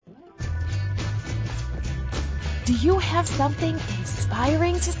Do you have something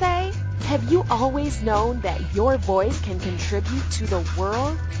inspiring to say? Have you always known that your voice can contribute to the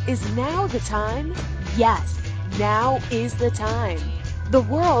world? Is now the time? Yes, now is the time. The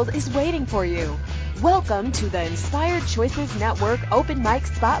world is waiting for you. Welcome to the Inspired Choices Network Open Mic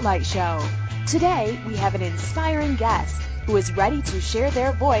Spotlight Show. Today, we have an inspiring guest who is ready to share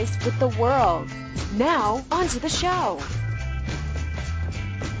their voice with the world. Now, onto the show.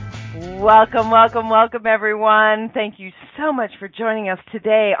 Welcome, everyone. Thank you so much for joining us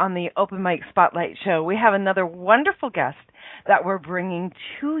today on the Open Mic Spotlight Show. We have another wonderful guest that we're bringing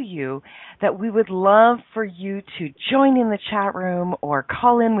to you that we would love for you to join in the chat room or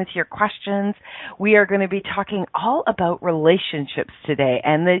call in with your questions. We are going to be talking all about relationships today.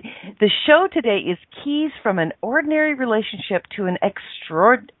 And the show today is Keys from an Ordinary Relationship to an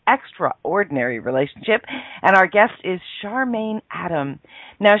Extraordinary Relationship. And our guest is Charmaine Adam.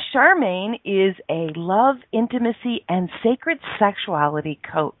 Now, Charmaine is a love, intimacy, and sacred sexuality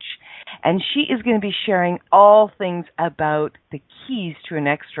coach. And she is going to be sharing all things about the keys to an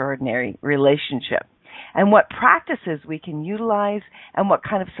extraordinary relationship and what practices we can utilize and what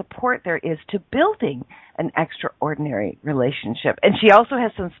kind of support there is to building an extraordinary relationship. And she also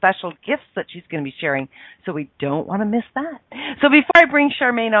has some special gifts that she's going to be sharing, so we don't want to miss that. So before I bring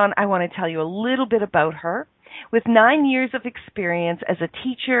Charmaine on, I want to tell you a little bit about her. With 9 years of experience as a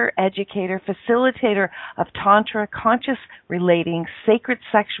teacher, educator, facilitator of Tantra, conscious relating, sacred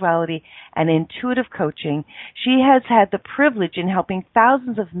sexuality, and intuitive coaching, she has had the privilege in helping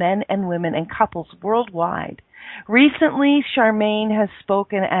thousands of men and women and couples worldwide. Recently, Charmaine has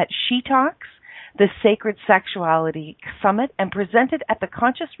spoken at She Talks, the Sacred Sexuality Summit, and presented at the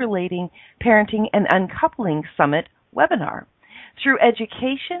Conscious Relating, Parenting, and Uncoupling Summit webinar. Through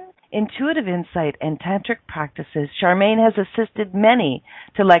education, intuitive insight, and tantric practices, Charmaine has assisted many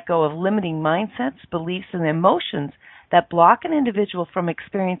to let go of limiting mindsets, beliefs, and emotions that block an individual from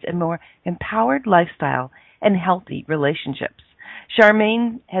experiencing a more empowered lifestyle and healthy relationships.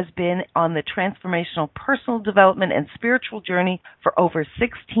 Charmaine has been on the transformational personal development and spiritual journey for over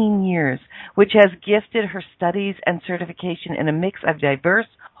 16 years, which has gifted her studies and certification in a mix of diverse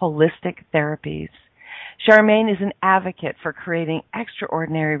holistic therapies. Charmaine is an advocate for creating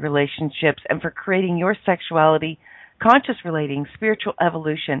extraordinary relationships and for creating your sexuality, conscious relating, spiritual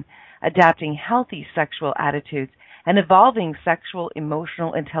evolution, adapting healthy sexual attitudes, and evolving sexual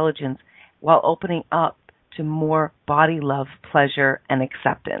emotional intelligence while opening up to more body love, pleasure, and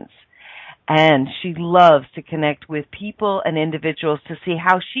acceptance. And she loves to connect with people and individuals to see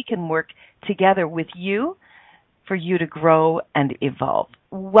how she can work together with you for you to grow and evolve.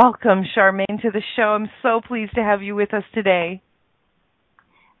 Welcome, Charmaine, to the show. I'm so pleased to have you with us today.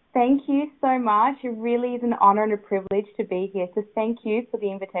 Thank you so much. It really is an honor and a privilege to be here. So thank you for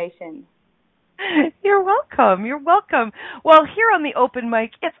the invitation. You're welcome. You're welcome. Well, here on the Open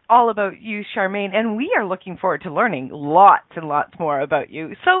Mic, it's all about you, Charmaine, and we are looking forward to learning lots and lots more about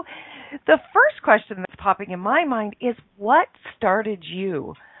you. So the first question that's popping in my mind is, what started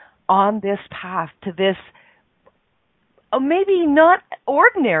you on this path to this maybe not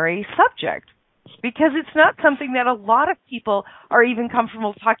ordinary subject, because it's not something that a lot of people are even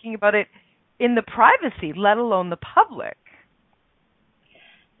comfortable talking about it in the privacy, let alone the public?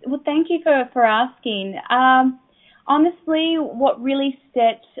 Well, thank you for asking. Honestly, what really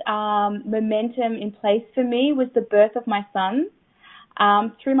set momentum in place for me was the birth of my son.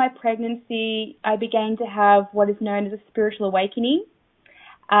 Through my pregnancy, I began to have what is known as a spiritual awakening.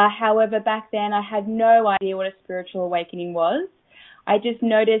 However, back then I had no idea what a spiritual awakening was. I just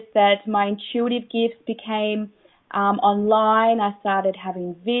noticed that my intuitive gifts became online. I started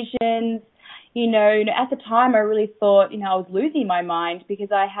having visions. At the time I really thought, I was losing my mind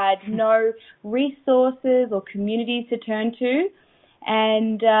because I had no resources or communities to turn to.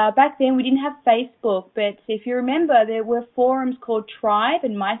 And back then we didn't have Facebook, but if you remember, there were forums called Tribe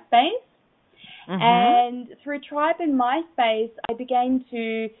and MySpace. Mm-hmm. And through Tribe and MySpace, I began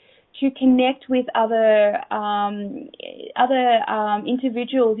to connect with other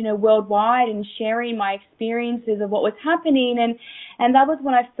individuals, worldwide, and sharing my experiences of what was happening. And that was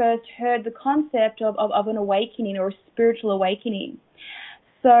when I first heard the concept of an awakening or a spiritual awakening.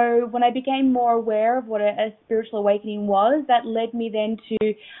 So when I became more aware of what a spiritual awakening was, that led me then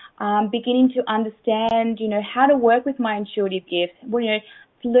to beginning to understand, how to work with my intuitive gifts.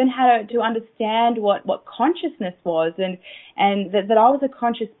 To learn how to understand what consciousness was and that I was a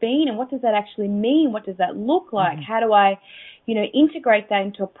conscious being, and what does that actually mean? What does that look like? Mm-hmm. How do I, integrate that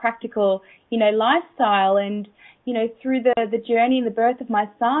into a practical, lifestyle? And, through the journey and the birth of my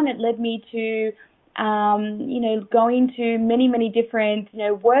son, it led me to going to many, many different,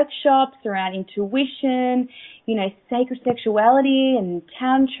 workshops around intuition, sacred sexuality and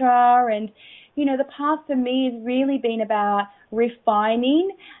tantra. And, the path for me has really been about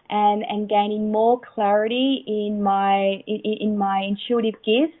refining and gaining more clarity in my intuitive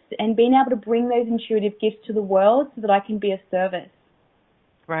gifts and being able to bring those intuitive gifts to the world so that I can be of service.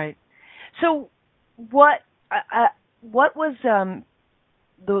 Right. So what was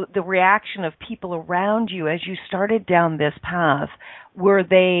the reaction of people around you as you started down this path? Were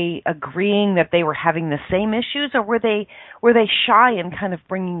they agreeing that they were having the same issues, or were they shy in kind of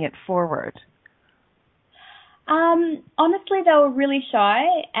bringing it forward? Honestly, they were really shy,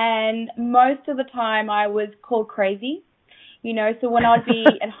 and most of the time I was called crazy. So when I'd be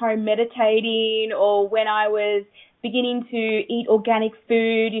at home meditating, or when I was beginning to eat organic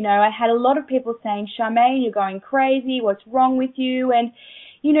food, I had a lot of people saying, Charmaine, you're going crazy, what's wrong with you? And,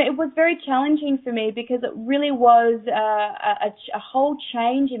 it was very challenging for me because it really was a whole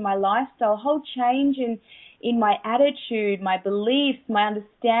change in my lifestyle, a whole change in my attitude, my beliefs, my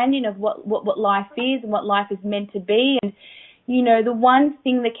understanding of what life is and what life is meant to be. And, the one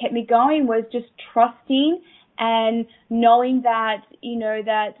thing that kept me going was just trusting and knowing that,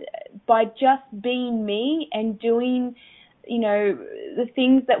 that by just being me and doing, the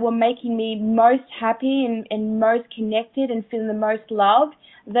things that were making me most happy and most connected and feeling the most loved,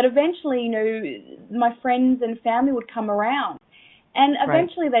 that eventually, my friends and family would come around. And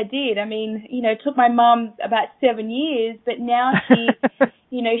eventually they did. I mean, it took my mum about 7 years, but now she,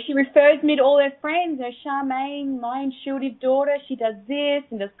 she refers me to all her friends. Charmaine, my intuitive daughter, she does this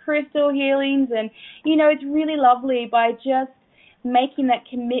and does crystal healings. And, it's really lovely by just making that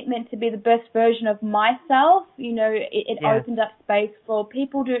commitment to be the best version of myself. It opened up space for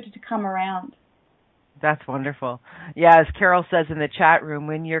people to come around. That's wonderful. Yeah, as Carol says in the chat room,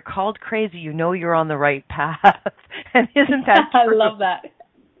 when you're called crazy, you're on the right path. And isn't that true? I love that.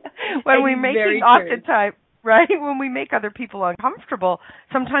 When we make it oftentimes, right? When we make other people uncomfortable,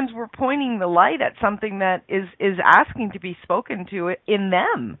 sometimes we're pointing the light at something that is asking to be spoken to in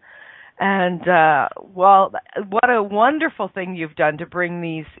them. And what a wonderful thing you've done to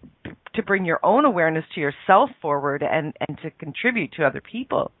bring your own awareness to yourself forward and to contribute to other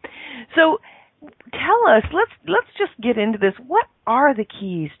people. So tell us, let's just get into this. What are the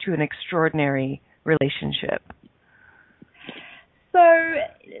keys to an extraordinary relationship? So,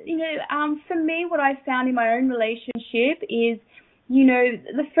 for me, what I found in my own relationship is,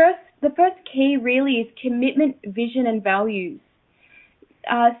 the first key really is commitment, vision, and values.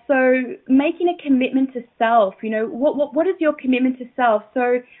 So making a commitment to self, what is your commitment to self?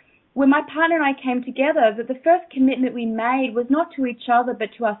 So when my partner and I came together, the first commitment we made was not to each other, but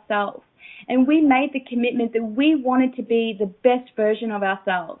to ourselves. And we made the commitment that we wanted to be the best version of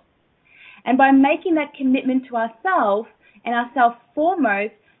ourselves. And by making that commitment to ourselves and ourselves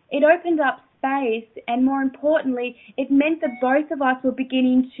foremost, it opened up space, and more importantly, it meant that both of us were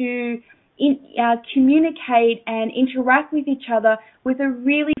beginning to communicate and interact with each other with a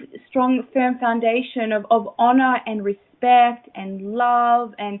really strong, firm foundation of honor and respect and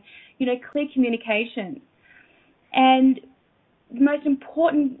love and, clear communication. And the most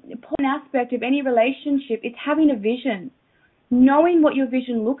important aspect of any relationship is having a vision, knowing what your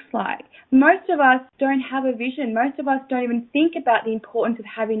vision looks like. Most of us don't have a vision. Most of us don't even think about the importance of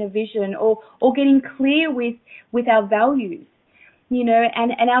having a vision or getting clear with our values.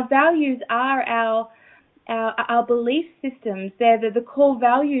 And our values are our belief systems. They're the core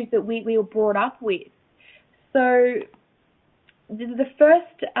values that we were brought up with. So the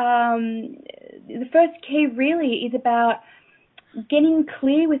first key really is about getting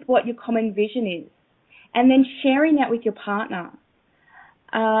clear with what your common vision is, and then sharing that with your partner.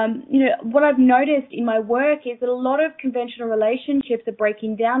 What I've noticed in my work is that a lot of conventional relationships are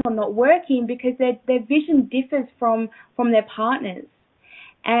breaking down or not working because their vision differs from their partners.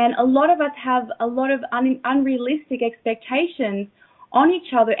 And a lot of us have a lot of unrealistic expectations on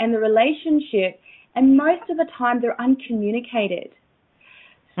each other and the relationship, and most of the time they're uncommunicated.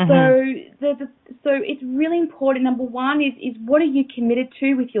 Mm-hmm. So it's really important. Number one is what are you committed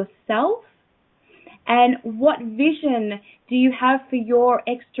to with yourself? And what vision do you have for your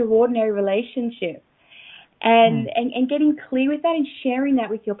extraordinary relationship? And getting clear with that and sharing that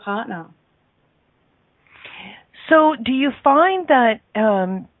with your partner. So do you find that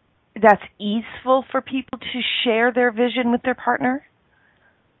that's easeful for people to share their vision with their partner?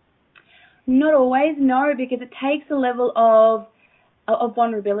 Not always, no, because it takes a level of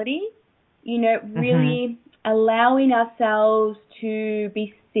vulnerability, really allowing ourselves to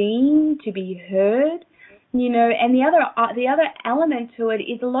be seen, to be heard, and the other element to it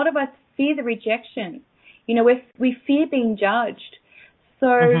is a lot of us fear the rejection. You know, we fear being judged.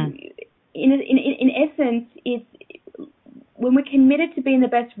 So in essence, it's when we're committed to being the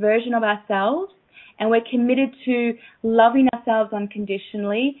best version of ourselves, and we're committed to loving ourselves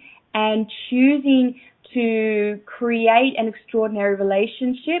unconditionally and choosing to create an extraordinary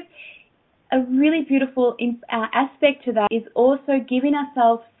relationship, a really beautiful aspect to that is also giving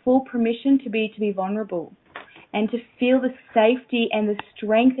ourselves full permission to be vulnerable and to feel the safety and the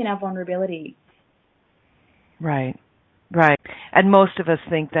strength in our vulnerability. Right. Right. And most of us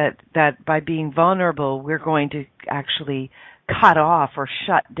think that by being vulnerable, we're going to actually cut off or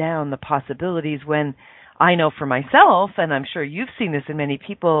shut down the possibilities, when I know for myself, and I'm sure you've seen this in many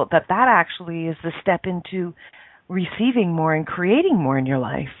people, that actually is the step into receiving more and creating more in your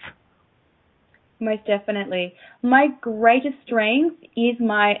life. Most definitely. My greatest strength is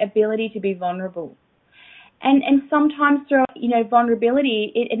my ability to be vulnerable. And sometimes through,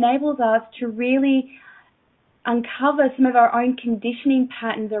 vulnerability, it enables us to really uncover some of our own conditioning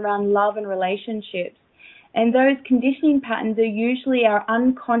patterns around love and relationships. And those conditioning patterns are usually our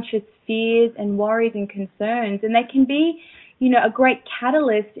unconscious fears and worries and concerns. And they can be, a great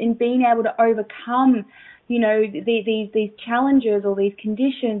catalyst in being able to overcome, these challenges or these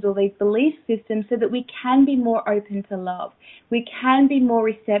conditions or these belief systems, so that we can be more open to love. We can be more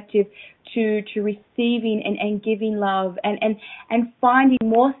receptive to receiving and giving love and finding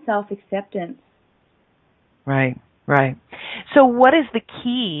more self-acceptance. Right, right. So what is the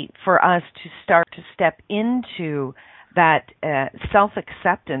key for us to start to step into that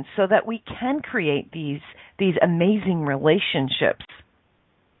self-acceptance so that we can create these amazing relationships?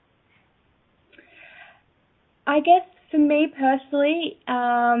 I guess for me personally,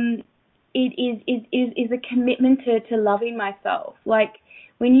 it is a commitment to loving myself. Like,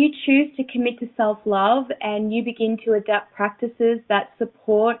 when you choose to commit to self-love and you begin to adapt practices that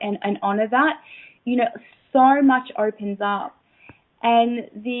support and honor that, so much opens up. And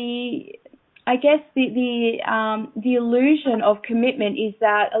the illusion of commitment is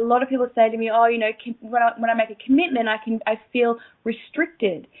that a lot of people say to me, when I make a commitment, I feel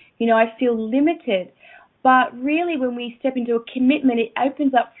restricted, I feel limited. But really, when we step into a commitment, it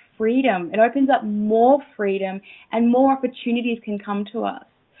opens up freedom. It opens up more freedom, and more opportunities can come to us.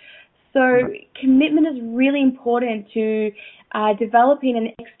 So commitment is really important to developing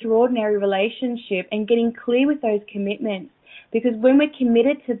an extraordinary relationship and getting clear with those commitments. Because when we're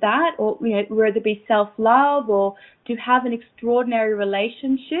committed to that, or whether it be self-love or to have an extraordinary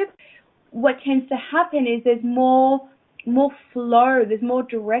relationship, what tends to happen is there's more flow, there's more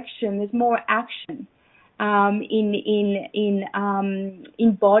direction, there's more action in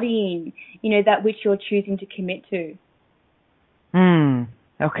embodying, that which you're choosing to commit to.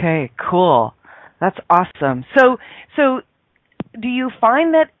 Okay, cool. That's awesome. So do you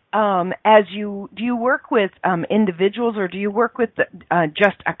find that do you work with individuals, or do you work with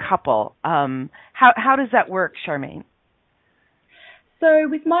just a couple? How does that work, Charmaine? So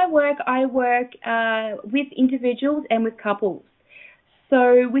with my work, I work with individuals and with couples.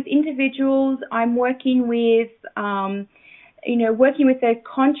 So with individuals, I'm working with, working with their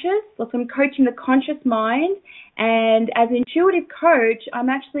conscious, so I'm coaching the conscious mind. And as an intuitive coach, I'm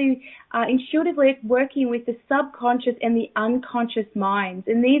actually intuitively working with the subconscious and the unconscious minds.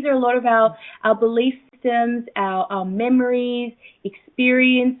 And these are a lot of our belief systems, our memories,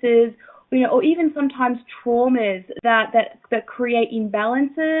 experiences, or even sometimes traumas that create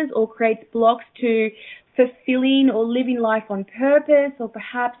imbalances or creates blocks to fulfilling or living life on purpose, or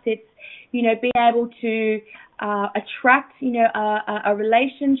perhaps it's, being able to attract, a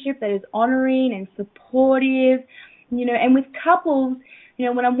relationship that is honoring and supportive, and with couples,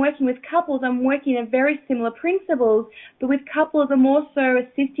 when I'm working with couples, I'm working in very similar principles, but with couples, I'm also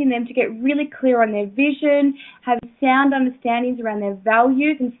assisting them to get really clear on their vision, have sound understandings around their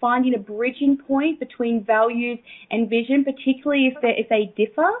values, and finding a bridging point between values and vision, particularly if they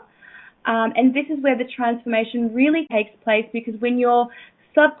differ. And this is where the transformation really takes place, because when your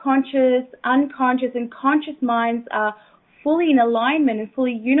subconscious, unconscious, and conscious minds are fully in alignment and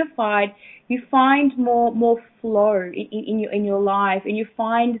fully unified, you find more flow in your life, and you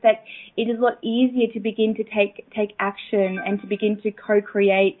find that it is a lot easier to begin to take action and to begin to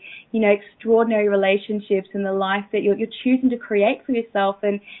co-create, extraordinary relationships in the life that you're choosing to create for yourself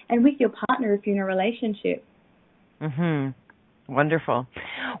and with your partner if you're in a relationship. Wonderful.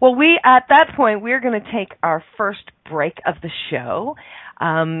 Well, at that point, we're going to take our first break of the show.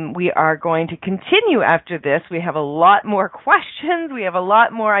 We are going to continue after this. We have a lot more questions. We have a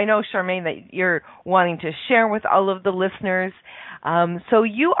lot more, I know, Charmaine, that you're wanting to share with all of the listeners. So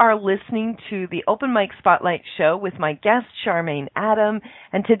you are listening to the Open Mic Spotlight Show with my guest, Charmaine Adam,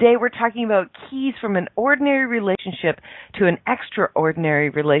 and today we're talking about keys from an ordinary relationship to an extraordinary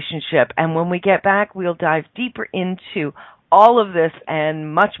relationship. And when we get back, we'll dive deeper into all of this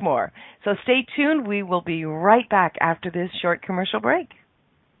and much more. So stay tuned. We will be right back after this short commercial break.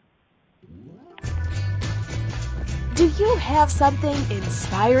 Do you have something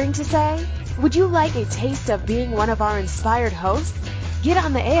inspiring to say? Would you like a taste of being one of our inspired hosts? Get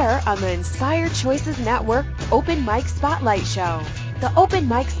on the air on the Inspired Choices Network Open Mic Spotlight Show. The Open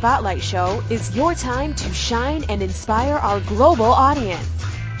Mic Spotlight Show is your time to shine and inspire our global audience.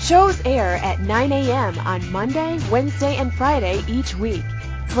 Shows air at 9 a.m. on Monday, Wednesday, and Friday each week.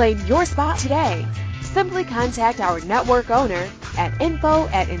 Claim your spot today. Simply contact our network owner at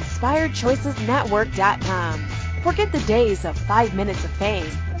info@inspiredchoicesnetwork.com. Forget the days of 5 minutes of fame.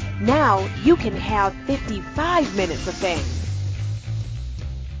 Now you can have 55 minutes of fame.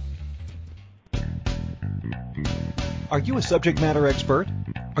 Are you a subject matter expert?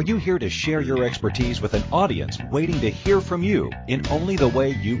 Are you here to share your expertise with an audience waiting to hear from you in only the way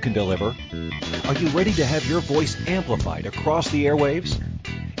you can deliver? Are you ready to have your voice amplified across the airwaves?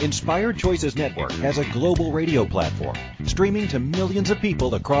 Inspired Choices Network has a global radio platform streaming to millions of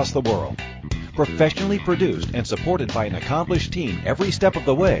people across the world. Professionally produced and supported by an accomplished team every step of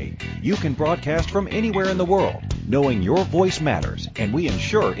the way, you can broadcast from anywhere in the world, knowing your voice matters, and we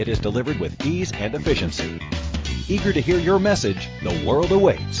ensure it is delivered with ease and efficiency. Eager to hear your message? The world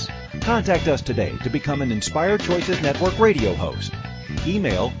awaits. Contact us today to become an Inspired Choices Network radio host.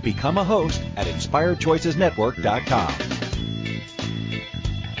 Email becomeahost@inspiredchoicesnetwork.com.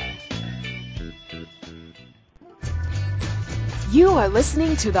 You are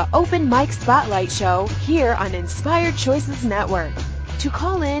listening to the Open Mic Spotlight Show here on Inspired Choices Network. To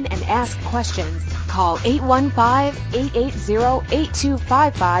call in and ask questions, call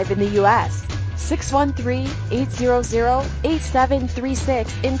 815-880-8255 in the U.S.,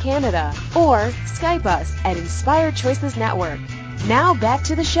 613-800-8736 in Canada, or Skype us at Inspired Choices Network. Now back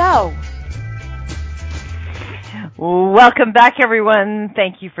to the show. Welcome back, everyone.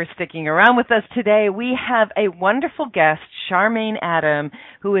 Thank you for sticking around with us today. We have a wonderful guest, Charmaine Adam,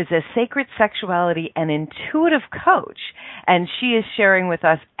 who is a sacred sexuality and intuitive coach, and she is sharing with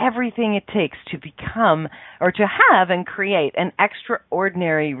us everything it takes to become or to have and create an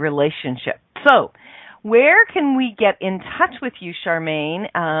extraordinary relationship. So, where can we get in touch with you,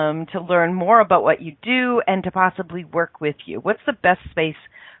 Charmaine, to learn more about what you do and to possibly work with you? What's the best space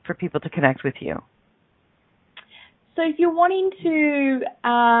for people to connect with you? So if you're wanting to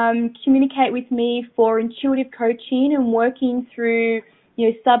communicate with me for intuitive coaching and working through,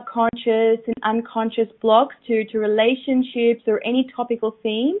 subconscious and unconscious blocks to relationships or any topical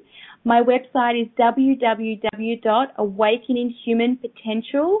theme, my website is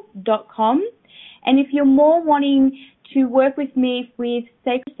www.awakeninghumanpotential.com. And if you're more wanting to work with me with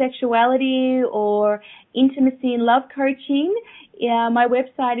sacred sexuality or intimacy and love coaching, my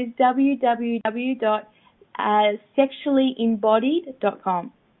website is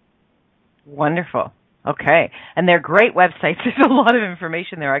www.sexuallyembodied.com. Wonderful. Okay, and they're great websites. There's a lot of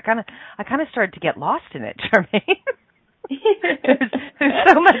information there. I kind of started to get lost in it, Charmaine. there's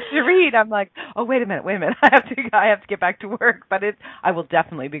so much to read. I'm like, oh, wait a minute. I have to get back to work. But I will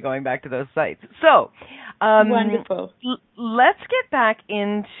definitely be going back to those sites. So, wonderful. Let's get back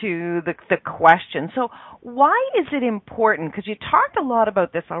into the question. So, why is it important? Because you talked a lot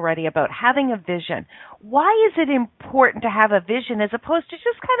about this already, about having a vision. Why is it important to have a vision as opposed to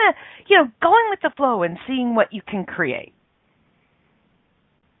just kind of, going with the flow and seeing what you can create?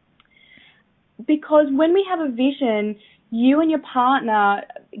 Because when we have a vision, you and your partner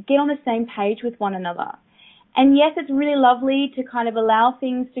get on the same page with one another. And yes, it's really lovely to kind of allow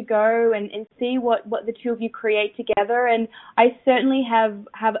things to go and see what the two of you create together. And I certainly have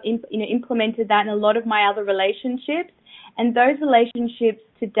implemented that in a lot of my other relationships. And those relationships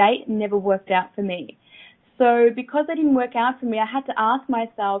to date never worked out for me. So because they didn't work out for me, I had to ask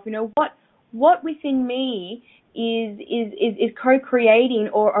myself, what within me is co-creating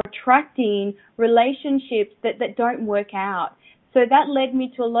or attracting relationships that don't work out. So that led me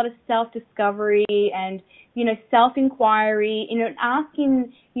to a lot of self-discovery and, self-inquiry, and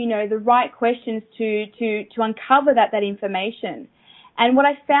asking, the right questions to uncover that my And what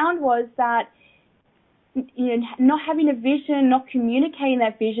I found was that, not having a vision, not communicating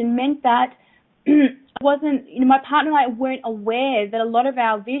that vision meant that my partner and I weren't aware that a lot of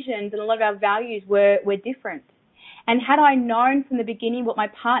our visions and a lot of our values were different. And had I known from the beginning what my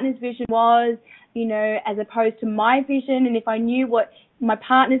partner's vision was, you know, as opposed to my vision, and if I knew what my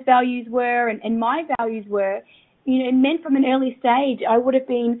partner's values were and my values were, you know, it meant from an early stage I would have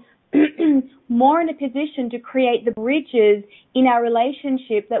been more in a position to create the bridges in our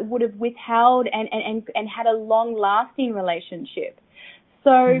relationship that would have withheld and had a long-lasting relationship.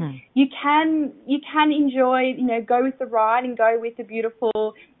 So you can enjoy, you know, go with the ride and go with the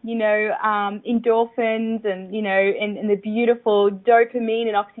beautiful, you know, endorphins and, you know, and the beautiful dopamine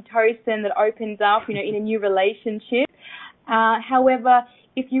and oxytocin that opens up, you know, in a new relationship. However,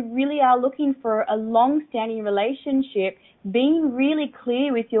 if you really are looking for a long-standing relationship, being really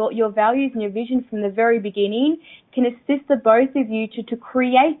clear with your values and your vision from the very beginning can assist the both of you to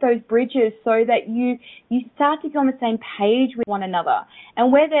create those bridges so that you start to be on the same page with one another.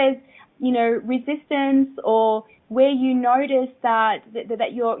 And where there's, you know, resistance, or where you notice that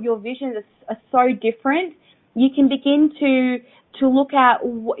your visions are so different, you can begin to look at,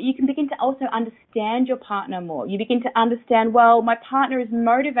 you can begin to also understand your partner more. You begin to understand, well, my partner is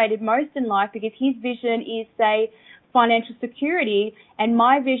motivated most in life because his vision is, say, financial security, and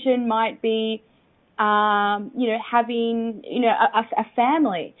my vision might be, you know, having, you know, a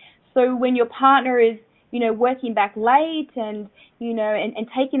family. So when your partner is, you know, working back late and, you know, and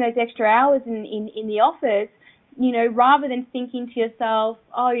taking those extra hours in the office, you know, rather than thinking to yourself,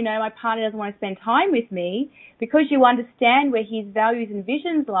 oh, you know, my partner doesn't want to spend time with me, because you understand where his values and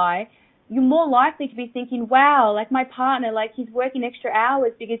visions lie, you're more likely to be thinking, wow, like my partner, like he's working extra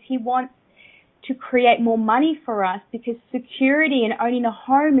hours because he wants to create more money for us, because security and owning a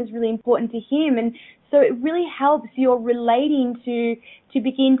home is really important to him. And so it really helps your relating to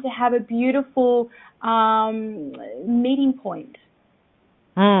begin to have a beautiful meeting point.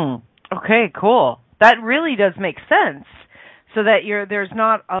 Okay, cool. That really does make sense. So that there's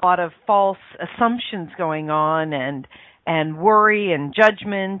not a lot of false assumptions going on and worry and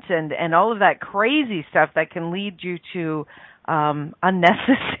judgment and all of that crazy stuff that can lead you to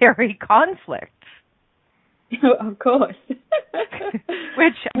unnecessary conflict. Of course.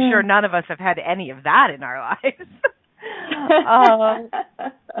 Which I'm sure none of us have had any of that in our lives.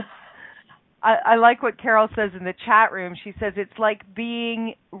 I like what Carol says in the chat room. She says it's like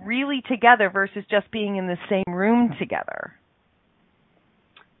being really together versus just being in the same room together.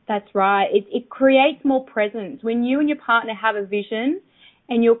 That's right. It creates more presence. When you and your partner have a vision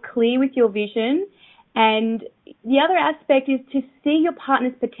and you're clear with your vision, and the other aspect is to see your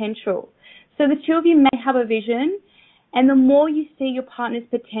partner's potential. So the two of you may have a vision, and the more you see your partner's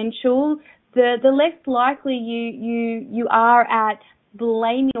potential, the less likely you are at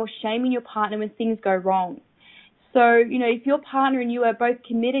blaming or shaming your partner when things go wrong. So, you know, if your partner and you are both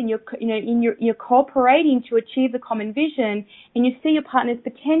committed, and you're cooperating to achieve the common vision, and you see your partner's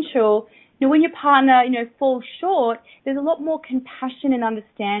potential, you know, when your partner, you know, falls short, there's a lot more compassion and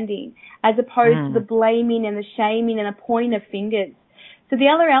understanding, as opposed to the blaming and the shaming and the pointing of fingers. So the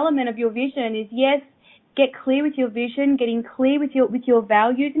other element of your vision is, yes, get clear with your vision, getting clear with your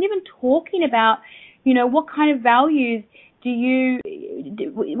values, and even talking about, you know, what kind of values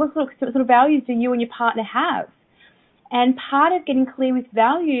what sort of values do you and your partner have? And part of getting clear with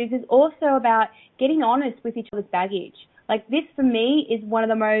values is also about getting honest with each other's baggage. Like, this for me is one of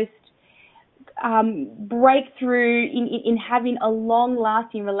the most breakthrough in having a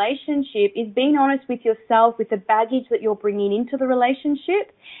long-lasting relationship, is being honest with yourself, with the baggage that you're bringing into the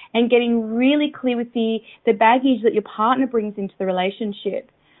relationship, and getting really clear with the baggage that your partner brings into the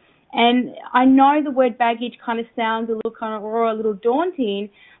relationship. And I know the word baggage kind of sounds a little daunting,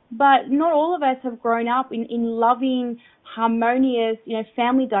 but not all of us have grown up in loving, harmonious, you know,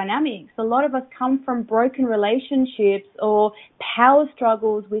 family dynamics. A lot of us come from broken relationships or power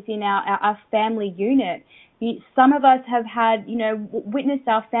struggles within our family unit. Some of us have had, you know, witnessed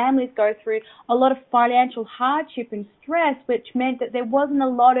our families go through a lot of financial hardship and stress, which meant that there wasn't a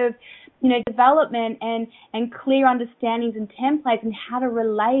lot of, you know, development and clear understandings and templates and how to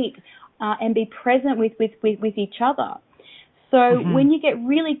relate and be present with each other. So when you get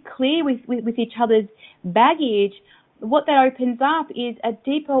really clear with each other's baggage, what that opens up is a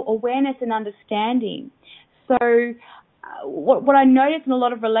deeper awareness and understanding. So what I notice in a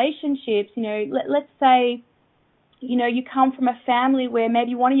lot of relationships, you know, let's say, you know, you come from a family where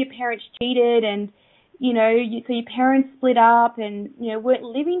maybe one of your parents cheated, and, you know, so your parents split up and, you know, weren't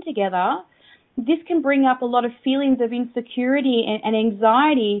living together. This can bring up a lot of feelings of insecurity and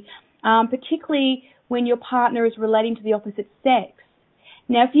anxiety, particularly when your partner is relating to the opposite sex.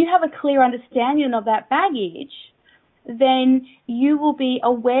 Now, if you have a clear understanding of that baggage, then you will be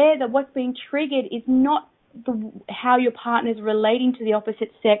aware that what's being triggered is not how your partner's relating to the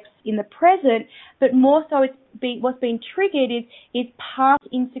opposite sex in the present, but more so what's being triggered is past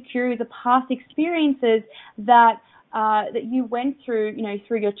insecurities, the past experiences that you went through,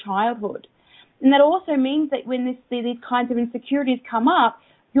 through your childhood. And that also means that when these kinds of insecurities come up,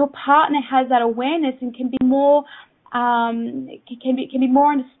 your partner has that awareness and can be more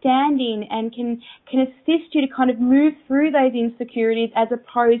more understanding and can assist you to kind of move through those insecurities as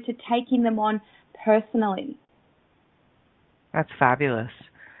opposed to taking them on personally. That's fabulous.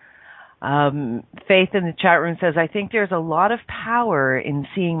 Faith in the chat room says, I think there's a lot of power in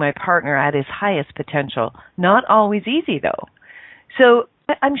seeing my partner at his highest potential. Not always easy, though. So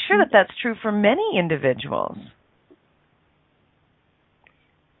I'm sure that that's true for many individuals.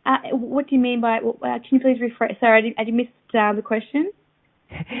 What do you mean by, can you please rephrase? Sorry, I missed the question.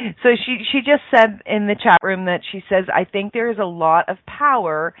 So she just said in the chat room that she says, I think there is a lot of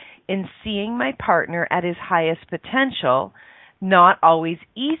power in seeing my partner at his highest potential. Not always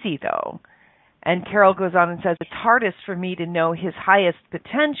easy, though. And Carol goes on and says, it's hardest for me to know his highest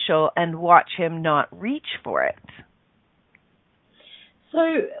potential and watch him not reach for it. So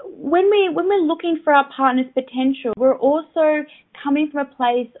when we're looking for our partner's potential, we're also coming from a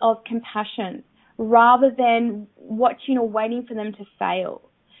place of compassion rather than watching or waiting for them to fail.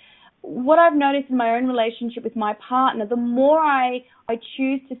 What I've noticed in my own relationship with my partner, the more I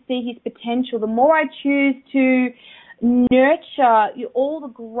choose to see his potential, the more I choose to nurture all the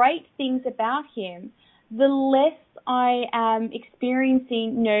great things about him, the less I am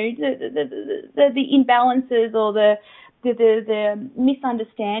experiencing, the imbalances or the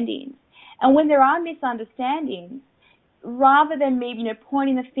misunderstandings. And when there are misunderstandings, rather than me,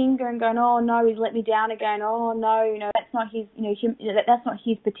 pointing the finger and going, oh no, he's let me down again. Oh no, that's not his, that's not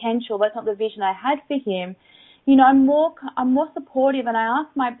his potential. That's not the vision I had for him. I'm more supportive, and I ask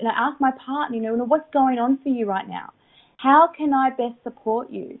my partner, what's going on for you right now? How can I best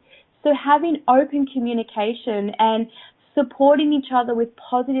support you? So having open communication and supporting each other with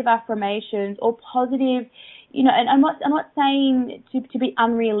positive affirmations or positive, and I'm not saying to be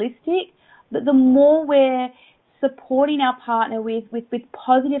unrealistic, but the more we're supporting our partner with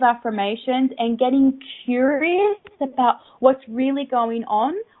positive affirmations and getting curious about what's really going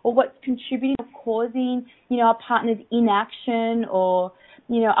on or what's contributing or causing, our partner's inaction or,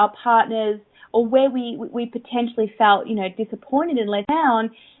 our partner's, or where we potentially felt, disappointed and let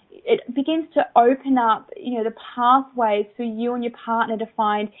down, it begins to open up, the pathways for you and your partner to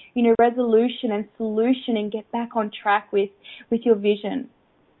find, resolution and solution and get back on track with your vision.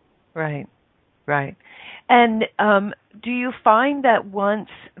 Right. And do you find that once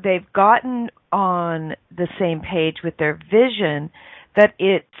they've gotten on the same page with their vision, that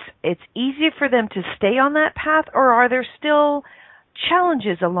it's easy for them to stay on that path, or are there still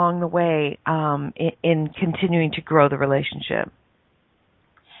challenges along the way in continuing to grow the relationship?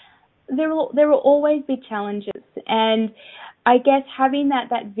 There will always be challenges, and I guess having that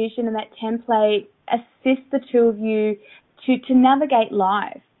vision and that template assists the two of you to navigate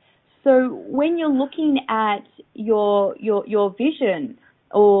life. So when you're looking at your vision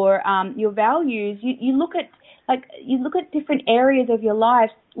or your values, you look at different areas of your life,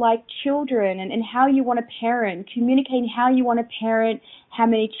 like children and how you want to parent, communicating how you want to parent, how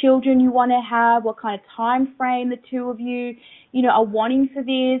many children you want to have, what kind of time frame the two of you, are wanting for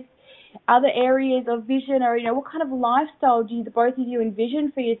this. Other areas of vision are, what kind of lifestyle do both of you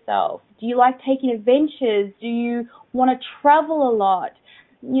envision for yourself? Do you like taking adventures? Do you want to travel a lot?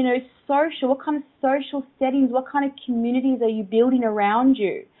 Social, what kind of social settings, what kind of communities are you building around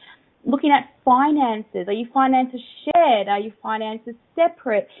you? Looking at finances, are your finances shared? Are your finances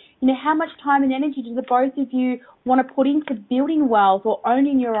separate? How much time and energy do the both of you want to put into building wealth or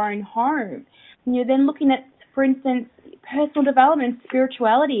owning your own home? Then looking at, for instance, personal development,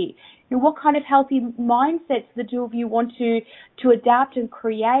 spirituality. What kind of healthy mindsets the two of you want to adapt and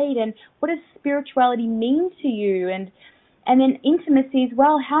create, and what does spirituality mean to you? And then intimacy as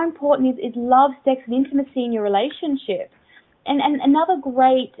well. How important is love, sex, and intimacy in your relationship? And another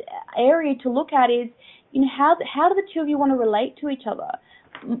great area to look at is, how do the two of you want to relate to each other?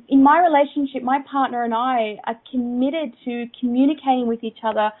 In my relationship, my partner and I are committed to communicating with each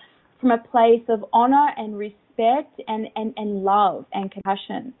other from a place of honor and respect and love and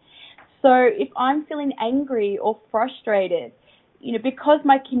compassion. So if I'm feeling angry or frustrated, because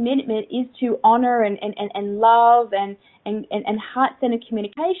my commitment is to honor and love and heart-centered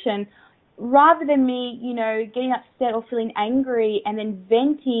communication, rather than me, getting upset or feeling angry and then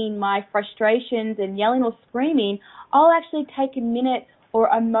venting my frustrations and yelling or screaming, I'll actually take a minute or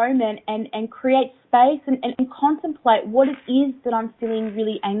a moment and create space and contemplate what it is that I'm feeling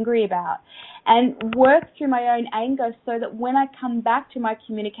really angry about, and work through my own anger so that when I come back to my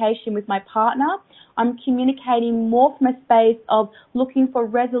communication with my partner, I'm communicating more from a space of looking for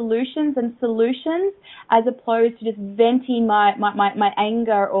resolutions and solutions as opposed to just venting my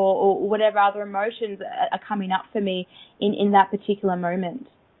anger or whatever other emotions are coming up for me in that particular moment.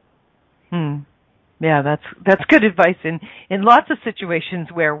 Yeah, that's good advice in lots of situations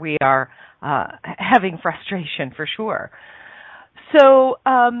where we are having frustration, for sure. So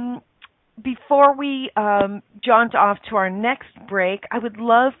before we jaunt off to our next break, I would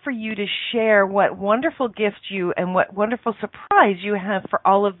love for you to share what wonderful gift you and what wonderful surprise you have for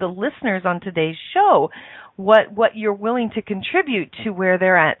all of the listeners on today's show, what you're willing to contribute to where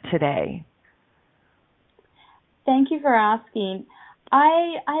they're at today. Thank you for asking.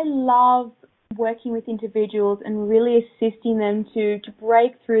 I love working with individuals and really assisting them to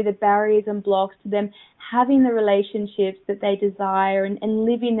break through the barriers and blocks to them having the relationships that they desire and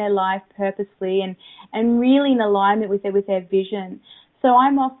living their life purposely and really in alignment with their vision. So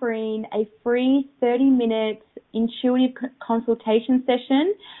I'm offering a free 30-minute intuitive consultation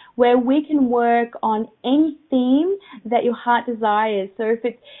session where we can work on any theme that your heart desires. So if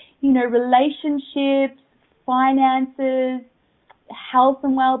it's, relationships, finances, health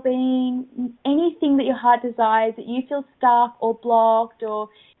and well-being, anything that your heart desires that you feel stuck or blocked or,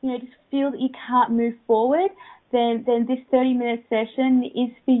 just feel that you can't move forward, then this 30-minute session is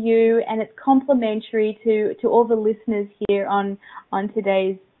for you, and it's complimentary to all the listeners here on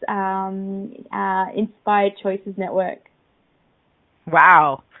today's Inspired Choices Network.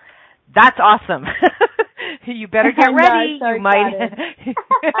 Wow. That's awesome. You better get ready. So you might.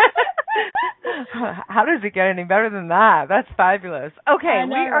 How does it get any better than that? That's fabulous. Okay,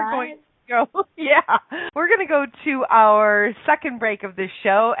 we are going to go. Yeah, we're going to go to our second break of this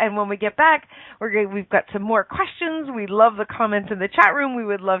show, and when we get back, we've got some more questions. We love the comments in the chat room. We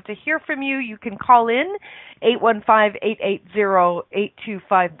would love to hear from you. You can call in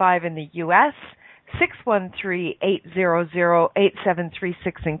 815-880-8255 in the U.S.,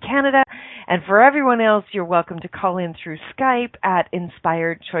 613-800-8736 in Canada. And for everyone else, you're welcome to call in through Skype at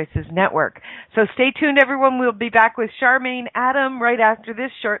Inspired Choices Network. So stay tuned, everyone. We'll be back with Charmaine Adam right after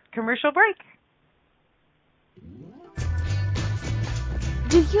this short commercial break.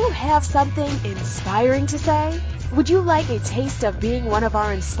 Do you have something inspiring to say? Would you like a taste of being one of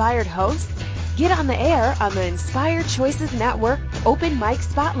our inspired hosts? Get on the air on the Inspired Choices Network Open Mic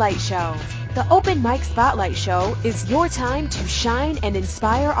Spotlight Show. The Open Mic Spotlight Show is your time to shine and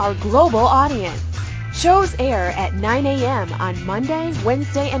inspire our global audience. Shows air at 9 a.m. on Monday,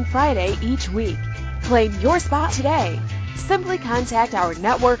 Wednesday, and Friday each week. Claim your spot today. Simply contact our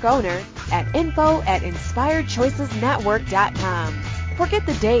network owner at info@inspiredchoicesnetwork.com. Forget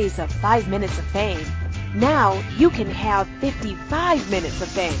the days of 5 minutes of fame. Now you can have 55 minutes of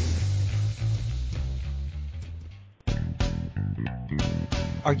fame.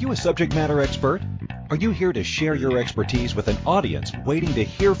 Are you a subject matter expert? Are you here to share your expertise with an audience waiting to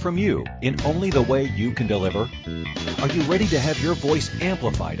hear from you in only the way you can deliver? Are you ready to have your voice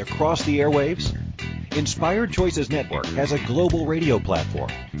amplified across the airwaves? Inspired Choices Network has a global radio platform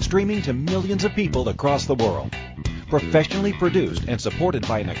streaming to millions of people across the world. Professionally produced and supported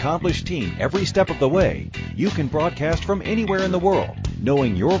by an accomplished team every step of the way, you can broadcast from anywhere in the world,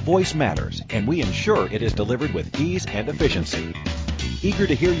 knowing your voice matters, and we ensure it is delivered with ease and efficiency. Eager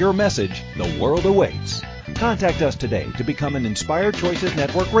to hear your message, the world awaits. Contact us today to become an Inspired Choices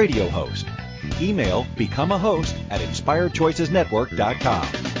Network radio host. Email becomeahost@inspiredchoicesnetwork.com.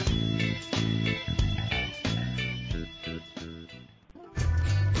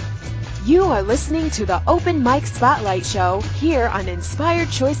 You are listening to the Open Mic Spotlight Show here on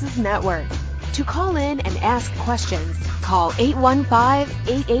Inspired Choices Network. To call in and ask questions, call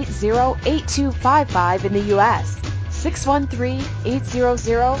 815-880-8255 in the U.S.,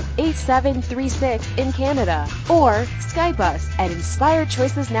 613-800-8736 in Canada, or Skype us at Inspired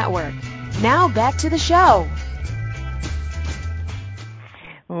Choices Network. Now back to the show.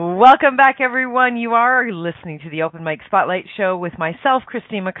 Welcome back, everyone. You are listening to the Open Mic Spotlight Show with myself,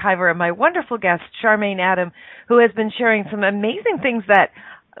 Christine McIver, and my wonderful guest, Charmaine Adam, who has been sharing some amazing things that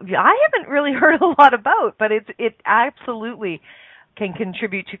I haven't really heard a lot about, but it absolutely can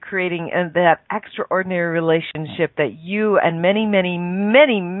contribute to creating that extraordinary relationship that you and many, many,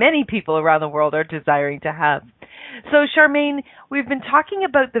 many, many people around the world are desiring to have. So, Charmaine, we've been talking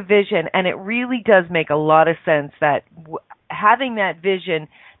about the vision, and it really does make a lot of sense that having that vision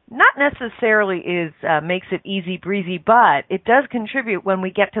not necessarily makes it easy breezy, but it does contribute when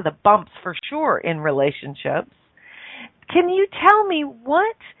we get to the bumps for sure in relationships. Can you tell me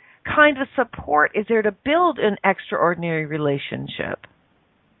what kind of support is there to build an extraordinary relationship?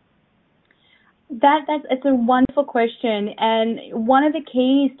 It's a wonderful question, and one of the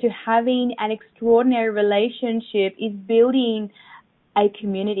keys to having an extraordinary relationship is building a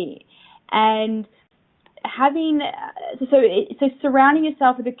community, and having so surrounding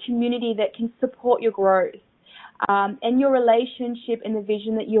yourself with a community that can support your growth and your relationship and the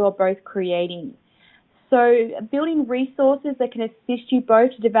vision that you are both creating. So building resources that can assist you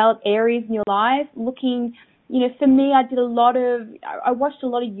both to develop areas in your life, for me, I watched a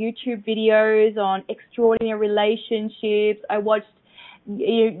lot of YouTube videos on extraordinary relationships. I watched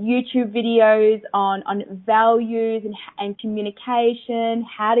YouTube videos on values and communication,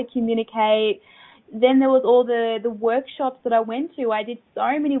 how to communicate. Then there was all the workshops that I went to. I did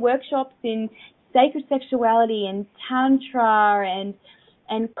so many workshops in sacred sexuality and tantra and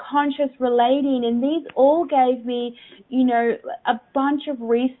conscious relating, and these all gave me, a bunch of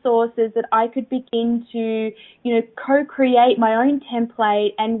resources that I could begin to, co-create my own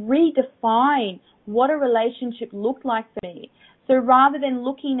template and redefine what a relationship looked like for me. So rather than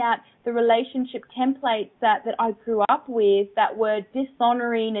looking at the relationship templates that I grew up with that were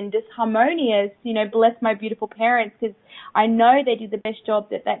dishonoring and disharmonious, bless my beautiful parents, because I know they did the best job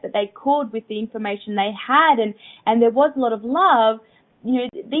that they could with the information they had, and there was a lot of love.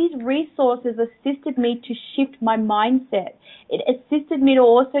 These resources assisted me to shift my mindset. It assisted me to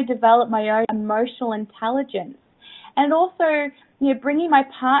also develop my own emotional intelligence. And also, bringing my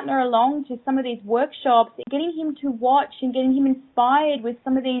partner along to some of these workshops, getting him to watch and getting him inspired with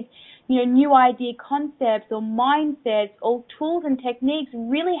some of these, new idea concepts or mindsets or tools and techniques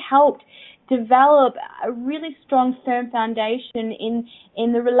really helped develop a really strong, firm foundation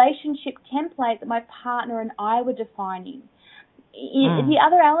in the relationship template that my partner and I were defining. The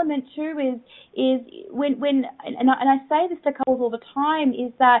other element too is when and I say this to couples all the time,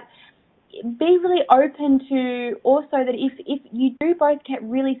 is that be really open to also that if you do both get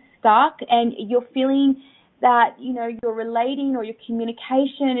really stuck and you're feeling that you're relating or your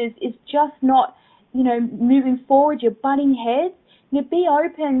communication is just not moving forward, you're butting heads, be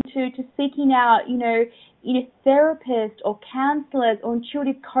open to seeking out therapists or counselors or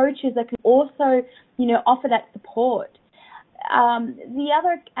intuitive coaches that can also offer that support. The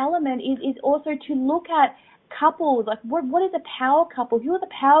other element is also to look at couples, like what is a power couple? Who are the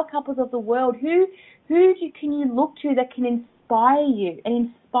power couples of the world? Who can you look to that can inspire you and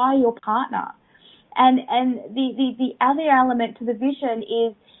inspire your partner? And the other element to the vision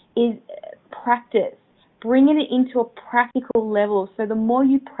is practice, bringing it into a practical level. So the more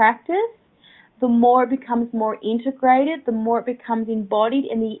you practice, the more it becomes more integrated, the more it becomes embodied,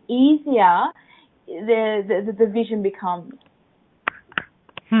 and the easier the vision becomes.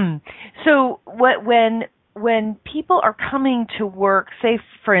 So when people are coming to work, say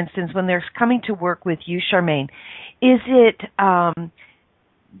for instance, when they're coming to work with you, Charmaine, is it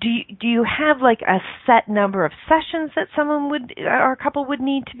do you have like a set number of sessions that or a couple would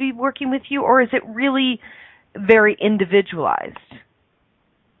need to be working with you, or is it really very individualized?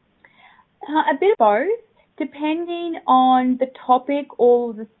 A bit of both, depending on the topic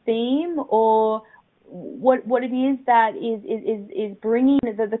or the theme or what it is that is bringing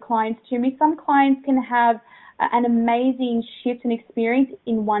the clients to me. Some clients can have an amazing shift and experience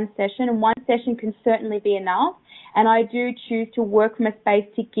in one session, and one session can certainly be enough. And I do choose to work from a space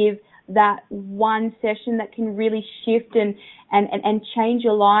to give that one session that can really shift and change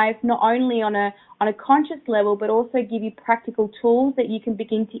your life, not only on a conscious level, but also give you practical tools that you can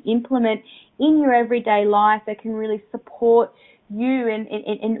begin to implement in your everyday life that can really support you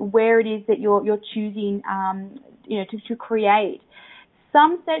and where it is that you're choosing to create.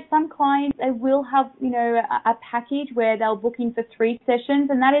 Some clients, they will have a package where they'll book in for 3 sessions,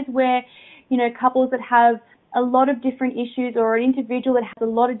 and that is where couples that have a lot of different issues, or an individual that has a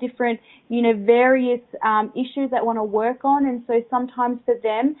lot of different various issues that want to work on, and so sometimes for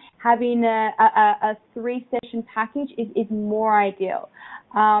them having a 3-session package is more ideal.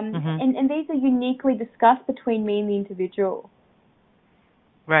 And these are uniquely discussed between me and the individual.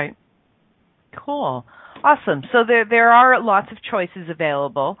 Right. Cool. Awesome. So there are lots of choices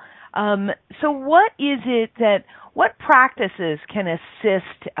available. So what practices can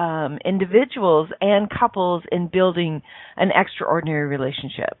assist individuals and couples in building an extraordinary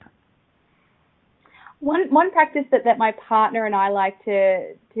relationship? One practice that my partner and I like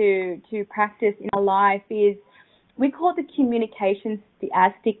to practice in our life is, we call it the communication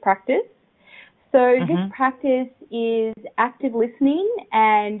stick practice. So this practice is active listening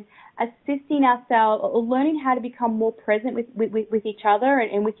and assisting ourselves, or learning how to become more present with each other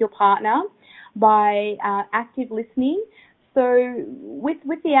and with your partner by active listening. So with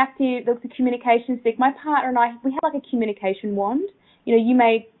the communication stick, my partner and I, we have like a communication wand. You know, you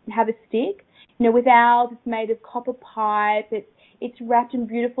may have a stick. You know, with ours, it's made of copper pipe. It's wrapped in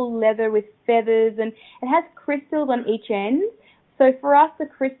beautiful leather with feathers, and it has crystals on each end. So for us, the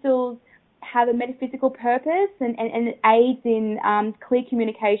crystals have a metaphysical purpose, and it aids in clear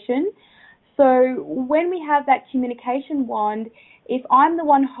communication. So when we have that communication wand, if I'm the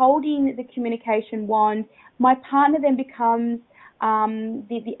one holding the communication wand, my partner then becomes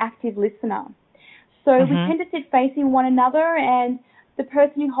the active listener. So we tend to sit facing one another, and the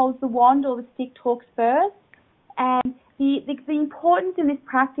person who holds the wand or the stick talks first. And the importance in this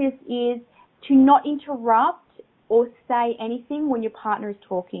practice is to not interrupt or say anything when your partner is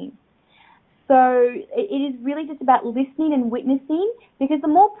talking. So it is really just about listening and witnessing, because the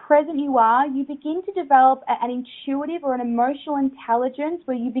more present you are, you begin to develop an intuitive or an emotional intelligence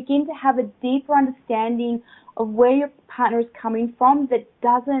where you begin to have a deeper understanding of where your partner is coming from that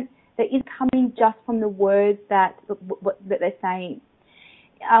is coming just from the words that they're saying.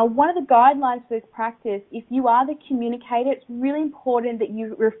 One of the guidelines for this practice, if you are the communicator, it's really important that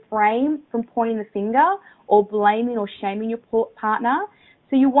you refrain from pointing the finger or blaming or shaming your partner.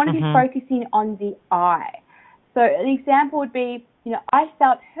 So you want to be focusing on the I. So an example would be, you know, I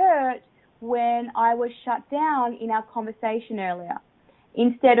felt hurt when I was shut down in our conversation earlier,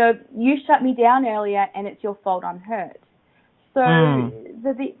 instead of you shut me down earlier and it's your fault I'm hurt. So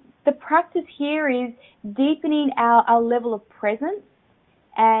the practice here is deepening our level of presence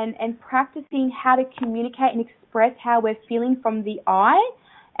and practicing how to communicate and express how we're feeling from the I,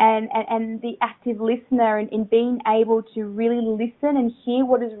 and the active listener, and in being able to really listen and hear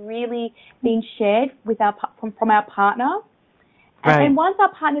what is really being shared with from our partner. Right. And once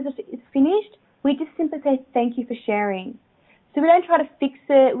our partner is finished, we just simply say thank you for sharing. So we don't try to fix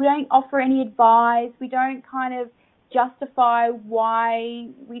it. We don't offer any advice. We don't kind of justify why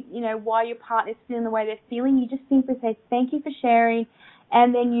your partner's feeling the way they're feeling. You just simply say thank you for sharing,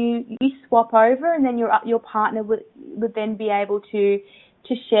 and then you swap over, and then your partner would then be able to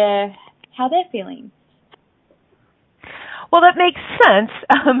share how they're feeling. Well, that makes sense.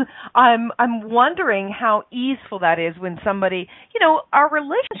 I'm wondering how easeful that is when somebody, our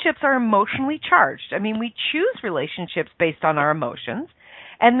relationships are emotionally charged. I mean, we choose relationships based on our emotions,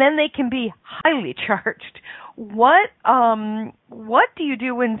 and then they can be highly charged. What do you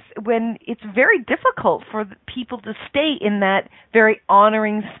do when it's very difficult for people to stay in that very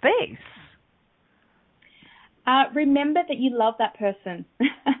honoring space? Remember that you love that person.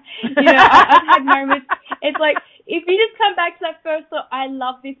 I've had moments. It's like if you just come back to that first thought, I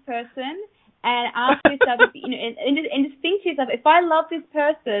love this person, and ask yourself, and just think to yourself, if I love this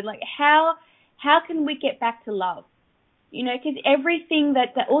person, like how can we get back to love? Because everything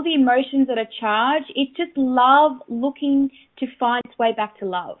that all the emotions that are charged, it's just love looking to find its way back to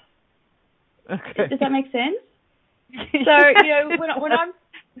love. Okay. Does that make sense? So when I'm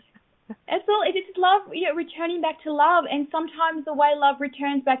It's just love, returning back to love. And sometimes the way love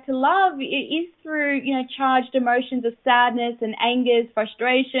returns back to love is through, charged emotions of sadness and angers,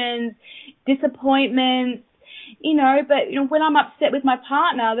 frustrations, disappointments, but, when I'm upset with my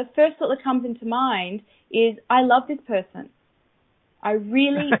partner, the first thought that comes into mind is, I love this person. I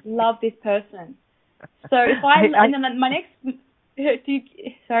really love this person. So if and then my next,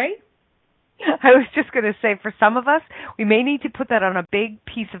 sorry? I was just going to say, for some of us, we may need to put that on a big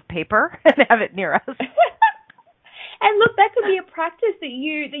piece of paper and have it near us. And look, that could be a practice that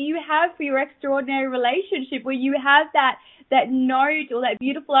you have for your extraordinary relationship, where you have that note or that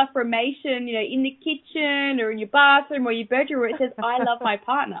beautiful affirmation, in the kitchen or in your bathroom or your bedroom, where it says, I love my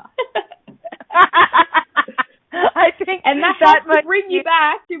partner. I think and that helps to bring you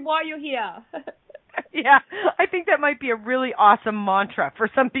back to why you're here. Yeah, I think that might be a really awesome mantra for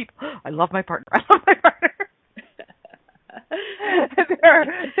some people. I love my partner. I love my partner.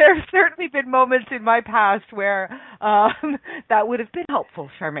 There have certainly been moments in my past where that would have been helpful,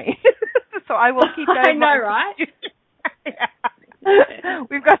 Charmaine. So I will keep that in mind. I know, right? Yeah.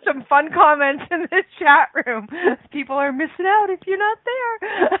 We've got some fun comments in this chat room. People are missing out if you're not there.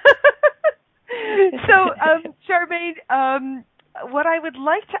 So, Charmaine, what I would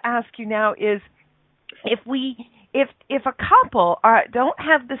like to ask you now is, if a couple don't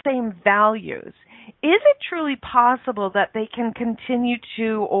have the same values, is it truly possible that they can continue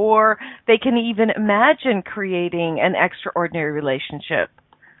to, or they can even imagine creating an extraordinary relationship?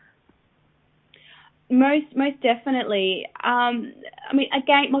 Most definitely.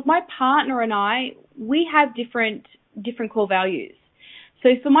 Again, my partner and I, we have different core values. So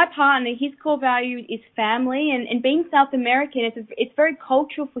for my partner, his core value is family, and being South American, it's very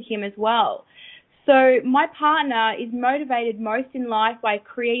cultural for him as well. So my partner is motivated most in life by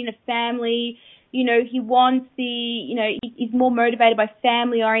creating a family. He wants he's more motivated by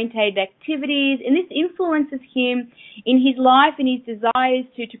family-orientated activities, and this influences him in his life and his desires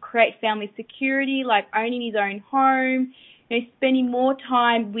to create family security, like owning his own home, spending more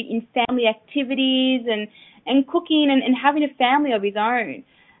time in family activities and cooking and having a family of his own.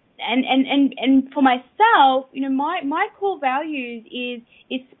 And for myself, my core values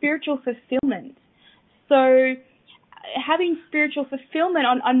is spiritual fulfillment. So having spiritual fulfillment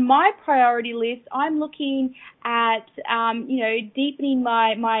on my priority list, I'm looking at, deepening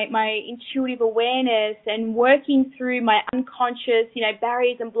my intuitive awareness and working through my unconscious,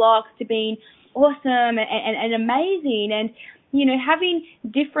 barriers and blocks to being awesome and amazing, and, having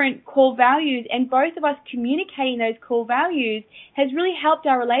different core values, and both of us communicating those core values has really helped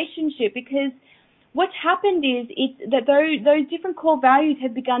our relationship, because what's happened is that those different core values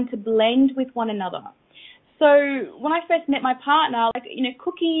have begun to blend with one another. So when I first met my partner,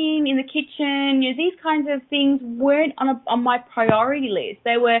 cooking in the kitchen, these kinds of things weren't on my priority list.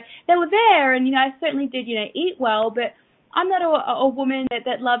 They were there, and I certainly did eat well, but I'm not a woman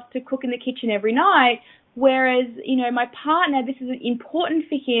that loves to cook in the kitchen every night. Whereas my partner, this is important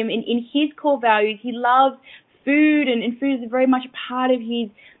for him in his core values. He loves food, and food is very much a part of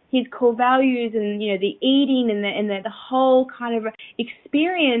his core values, and the eating and the whole kind of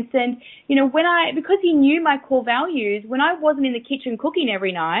experience. And because he knew my core values, when I wasn't in the kitchen cooking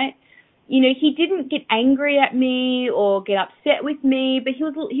every night, he didn't get angry at me or get upset with me, but he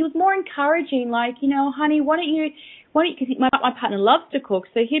was more encouraging, like, honey, why don't you, because my partner loves to cook,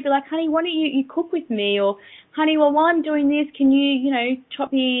 so he'd be like, honey, why don't you cook with me? Or, honey, well, while I'm doing this, can you,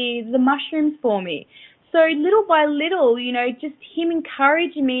 chop the mushrooms for me? So little by little, just him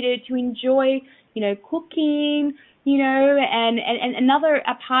encouraging me to enjoy, cooking, and another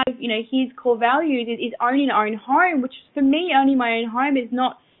a part of, his core values is owning our own home, which for me, owning my own home is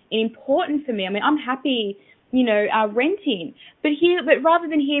not important for me. I mean, I'm happy, renting, but rather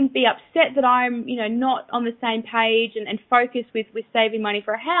than him be upset that I'm, not on the same page and focused with saving money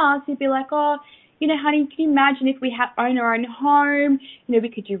for a house, he'd be like, oh, honey, can you imagine if we own our own home? We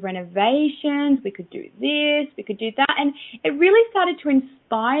could do renovations, we could do this, we could do that. And it really started to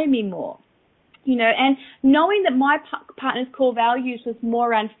inspire me more, and knowing that my partner's core values was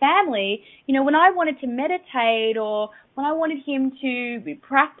more around family, when I wanted to meditate, or when I wanted him to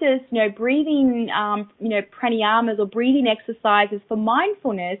practice, breathing, pranayamas or breathing exercises for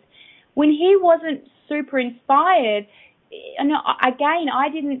mindfulness, when he wasn't super inspired,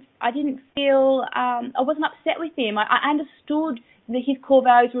 I didn't feel, I wasn't upset with him. I understood that his core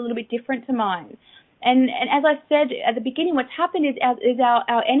values were a little bit different to mine. And as I said at the beginning, what's happened is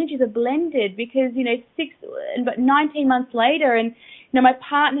our energies are blended, because, 19 months later, and, my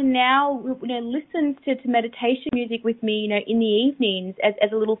partner now, listens to meditation music with me, in the evenings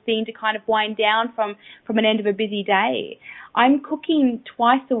as a little thing to kind of wind down from an end of a busy day. I'm cooking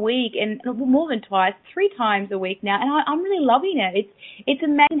twice a week, and more than twice, 3 times a week now, and I'm really loving it. It's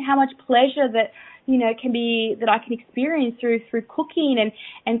amazing how much pleasure that that I can experience through cooking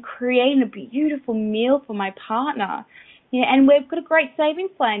and creating a beautiful meal for my partner. And we've got a great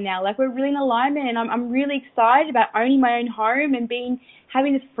savings plan now. Like, we're really in alignment, and I'm really excited about owning my own home and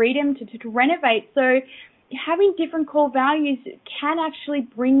having the freedom to renovate. So having different core values can actually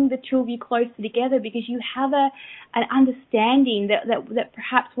bring the two of you closer together, because you have an understanding that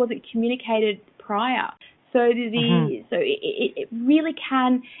perhaps wasn't communicated prior. So so it really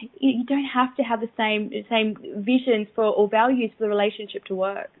can. You don't have to have the same visions or values for the relationship to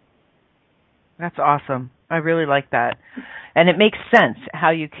work. That's awesome. I really like that. And it makes sense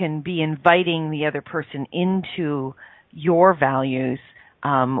how you can be inviting the other person into your values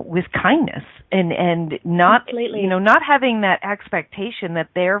with kindness and not, Completely. Not having that expectation that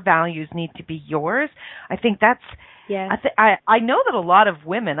their values need to be yours. I think that's, yes. I know that a lot of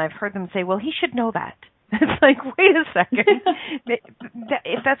women, I've heard them say, well, he should know that. It's like, wait a second.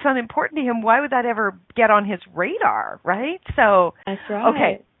 If that's not important to him, why would that ever get on his radar, right? So, that's right.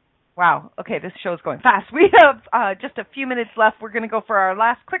 Okay. Wow. Okay, this show's going fast. We have just a few minutes left. We're going to go for our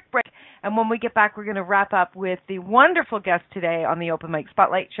last quick break. And when we get back, we're going to wrap up with the wonderful guest today on the Open Mic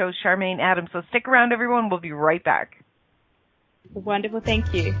Spotlight Show, Charmaine Adams. So stick around, everyone. We'll be right back. Wonderful.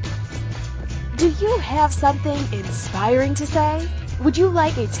 Thank you. Do you have something inspiring to say? Would you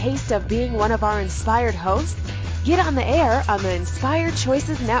like a taste of being one of our inspired hosts? Get on the air on the Inspired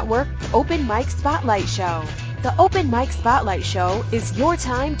Choices Network Open Mic Spotlight Show. The Open Mic Spotlight Show is your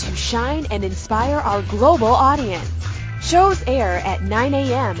time to shine and inspire our global audience. Shows air at 9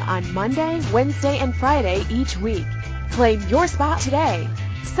 a.m. on Monday, Wednesday, and Friday each week. Claim your spot today.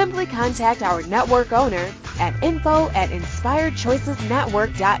 Simply contact our network owner at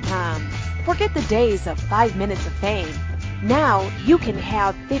info@inspiredchoicesnetwork.com. Forget the days of 5 minutes of fame. Now you can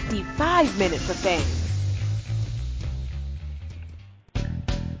have 55 minutes of fame.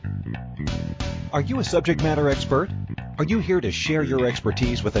 Are you a subject matter expert? Are you here to share your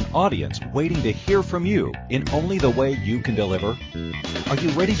expertise with an audience waiting to hear from you in only the way you can deliver? Are you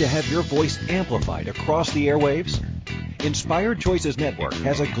ready to have your voice amplified across the airwaves? Inspired Choices Network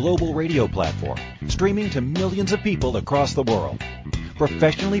has a global radio platform streaming to millions of people across the world.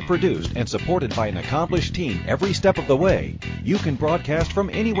 Professionally produced and supported by an accomplished team every step of the way, you can broadcast from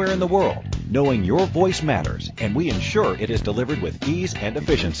anywhere in the world, knowing your voice matters, and we ensure it is delivered with ease and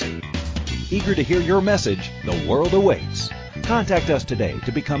efficiency. Eager to hear your message? The world awaits. Contact us today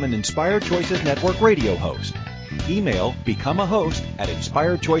to become an Inspired Choices Network radio host. Email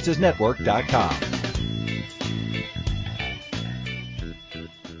becomeahost@inspiredchoicesnetwork.com.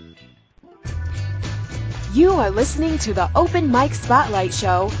 You are listening to the Open Mic Spotlight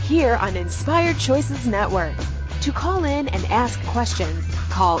Show here on Inspired Choices Network. To call in and ask questions,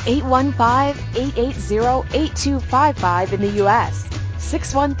 call 815-880-8255 in the U.S.,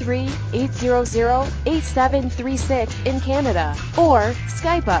 613-800-8736 in Canada, or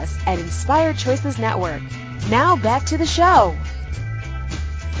Skype us at Inspired Choices Network. Now back to the show.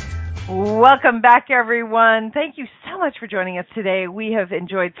 Welcome back, everyone. Thank you so much for joining us today. We have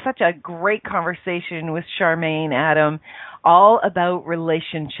enjoyed such a great conversation with Charmaine Adam, all about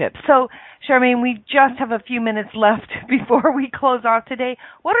relationships. So, Charmaine, we just have a few minutes left before we close off today.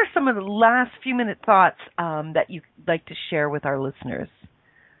 What are some of the last few minute thoughts that you'd like to share with our listeners?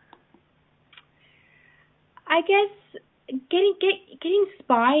 I guess getting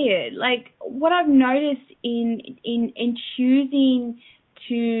inspired. Like what I've noticed in choosing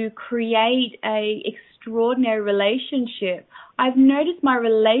to create a extraordinary relationship, I've noticed my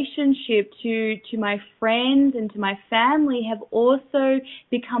relationship to my friends and to my family have also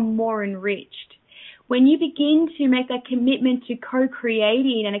become more enriched. When you begin to make that commitment to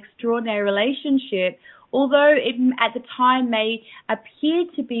co-creating an extraordinary relationship, although it at the time may appear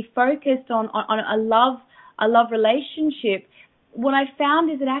to be focused on a love relationship, what I found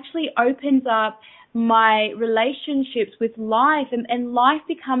is it actually opens up my relationships with life, and life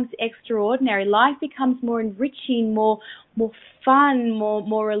becomes extraordinary. Life becomes more enriching, more fun,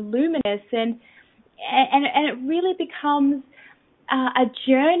 more luminous, and it really becomes a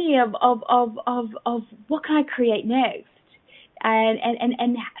journey of what can I create next, and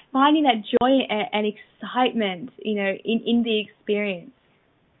finding that joy and excitement, in the experience.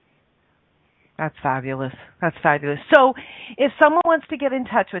 That's fabulous. That's fabulous. So if someone wants to get in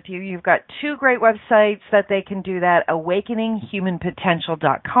touch with you, you've got two great websites that they can do that,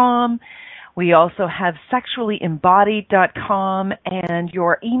 awakeninghumanpotential.com. We also have sexuallyembodied.com, and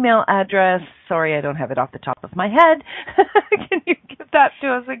your email address, sorry, I don't have it off the top of my head. Can you give that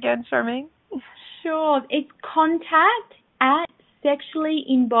to us again, Charmaine? Sure. It's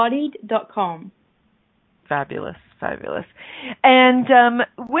contact@sexuallyembodied.com. Fabulous. Fabulous. And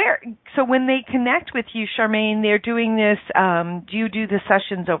so when they connect with you, Charmaine, they're doing this, do you do the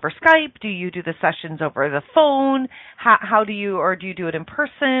sessions over Skype? Do you do the sessions over the phone? How do you, or do you do it in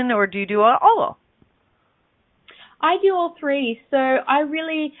person, or do you do all? I do all three. So I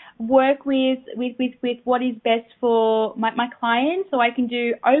really work with what is best for my clients. So I can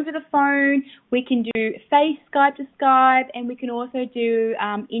do over the phone, we can do Skype to Skype, and we can also do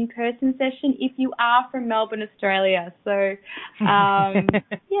in-person session if you are from Melbourne, Australia. So,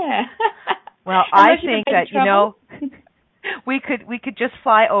 yeah. Well, I think that, we could just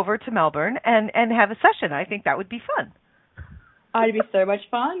fly over to Melbourne and have a session. I think that would be fun. It'd be so much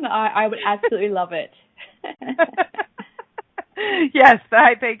fun. I would absolutely love it. Yes,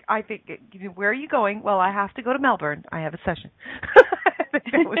 I think. Where are you going? Well, I have to go to Melbourne. I have a session.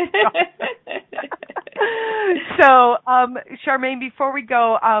 So, Charmaine, before we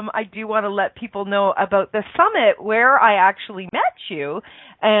go, I do want to let people know about the summit where I actually met you,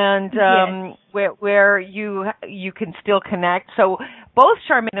 and where you can still connect. So both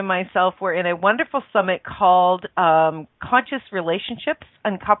Charmaine and myself were in a wonderful summit called Conscious Relationships,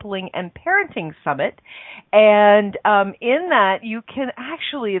 Uncoupling and Parenting Summit. And in that, you can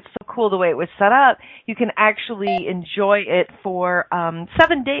actually, it's so cool the way it was set up, you can actually enjoy it for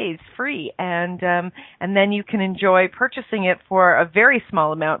 7 days free. And then you can enjoy purchasing it for a very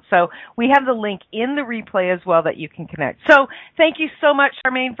small amount. So we have the link in the replay as well that you can connect. So thank you so much,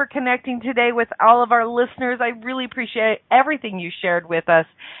 Charmaine, for connecting today with all of our listeners. I really appreciate everything you shared with us.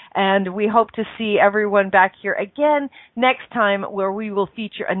 And we hope to see everyone back here again next time, where we will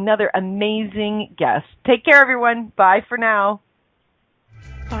feature another amazing guest. Take care, everyone. Bye for now.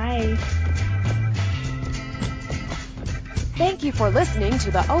 Bye. Thank you for listening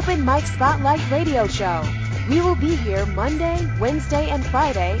to the Open Mic Spotlight radio show. We will be here Monday, Wednesday, and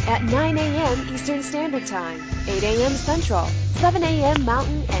Friday at 9 a.m. Eastern Standard Time, 8 a.m. Central, 7 a.m.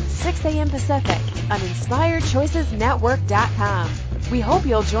 Mountain, and 6 a.m. Pacific on InspiredChoicesNetwork.com. We hope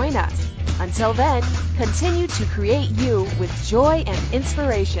you'll join us. Until then, continue to create you with joy and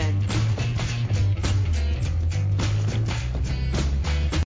inspiration.